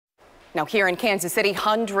Now here in Kansas City,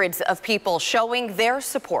 hundreds of people showing their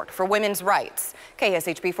support for women's rights.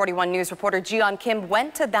 KSHB 41 News reporter Jian Kim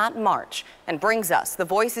went to that march and brings us the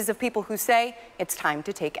voices of people who say it's time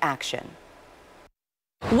to take action.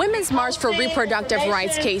 Women's March for Reproductive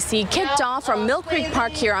Rights, KC, kicked off from Mill Creek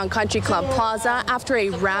Park here on Country Club Plaza after a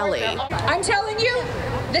rally. I'm telling you,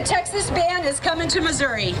 the Texas ban is coming to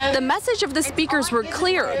Missouri. The message of the speakers were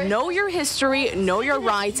clear: know your history, know your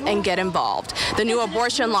rights, and get involved. The new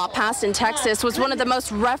abortion law passed in Texas was one of the most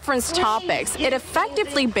referenced topics. It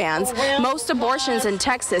effectively bans most abortions in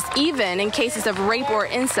Texas, even in cases of rape or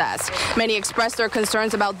incest. Many expressed their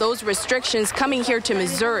concerns about those restrictions coming here to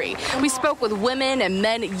Missouri. We spoke with women and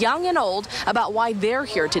men, young and old, about why they're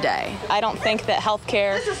here today. I don't think that health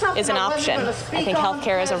care is an option. I think health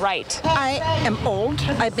care is a right. I am old.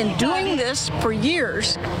 I've been doing this for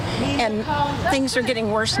years, and things are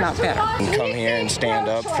getting worse, not better. Come here and stand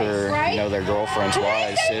up for, their girlfriends,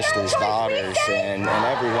 wives, sisters, daughters, and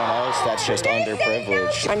everyone else that's just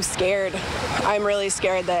underprivileged. I'm scared. I'm really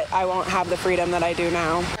scared that I won't have the freedom that I do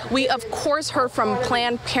now. We, of course, heard from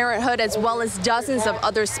Planned Parenthood as well as dozens of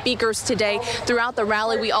other speakers today. Throughout the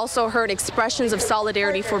rally, we also heard expressions of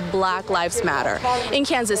solidarity for Black Lives Matter. In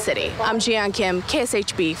Kansas City, I'm Jian Kim,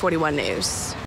 KSHB 41 News.